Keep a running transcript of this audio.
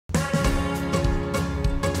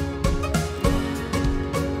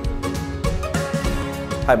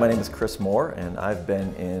Hi, my name is Chris Moore, and I've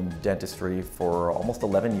been in dentistry for almost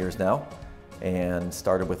 11 years now, and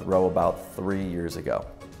started with ROE about 3 years ago.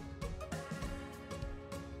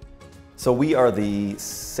 So we are the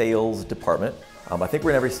sales department. I think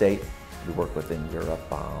we're in every state. We work within Europe.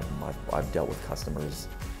 I've dealt with customers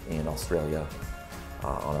in Australia.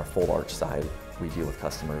 On our full arch side, we deal with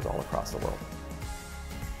customers all across the world.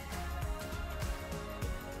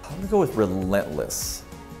 I'm gonna go with relentless.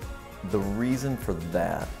 The reason for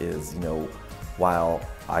that is, while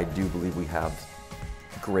I do believe we have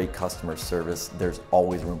great customer service, there's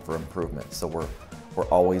always room for improvement. So we're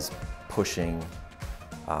always pushing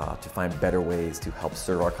to find better ways to help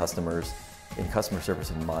serve our customers. In customer service,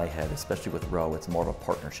 in my head, especially with ROE, it's more of a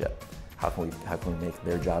partnership. How can we make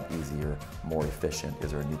their job easier, more efficient? Is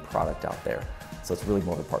there a new product out there? So it's really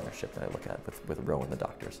more of a partnership that I look at with ROE and the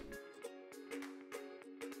doctors.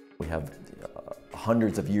 We have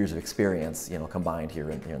hundreds of years of experience, combined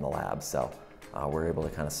here in the lab. So we're able to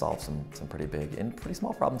kind of solve some pretty big and pretty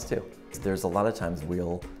small problems too. There's a lot of times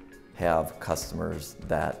we'll have customers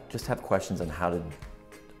that just have questions on how to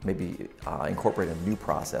maybe incorporate a new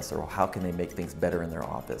process, or how can they make things better in their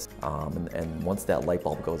office. And once that light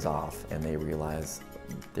bulb goes off and they realize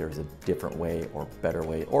there's a different way or better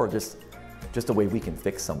way, or just a way we can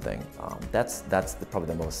fix something, that's probably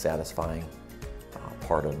the most satisfying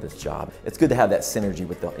part of this job. It's good to have that synergy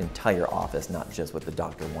with the entire office, not just with the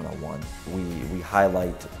doctor one-on-one. We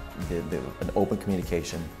highlight an open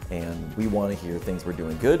communication, and we want to hear things we're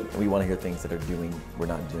doing good, and we want to hear things that we're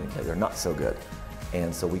not doing that they're not so good,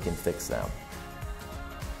 and so we can fix them.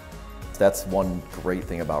 That's one great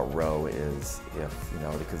thing about ROE is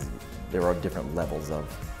because there are different levels of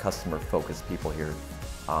customer-focused people here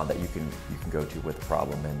that you can go to with the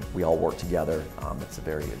problem, and we all work together. It's a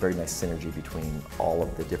very nice synergy between all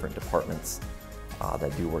of the different departments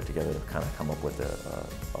that do work together to kind of come up with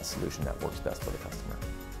a solution that works best for the customer.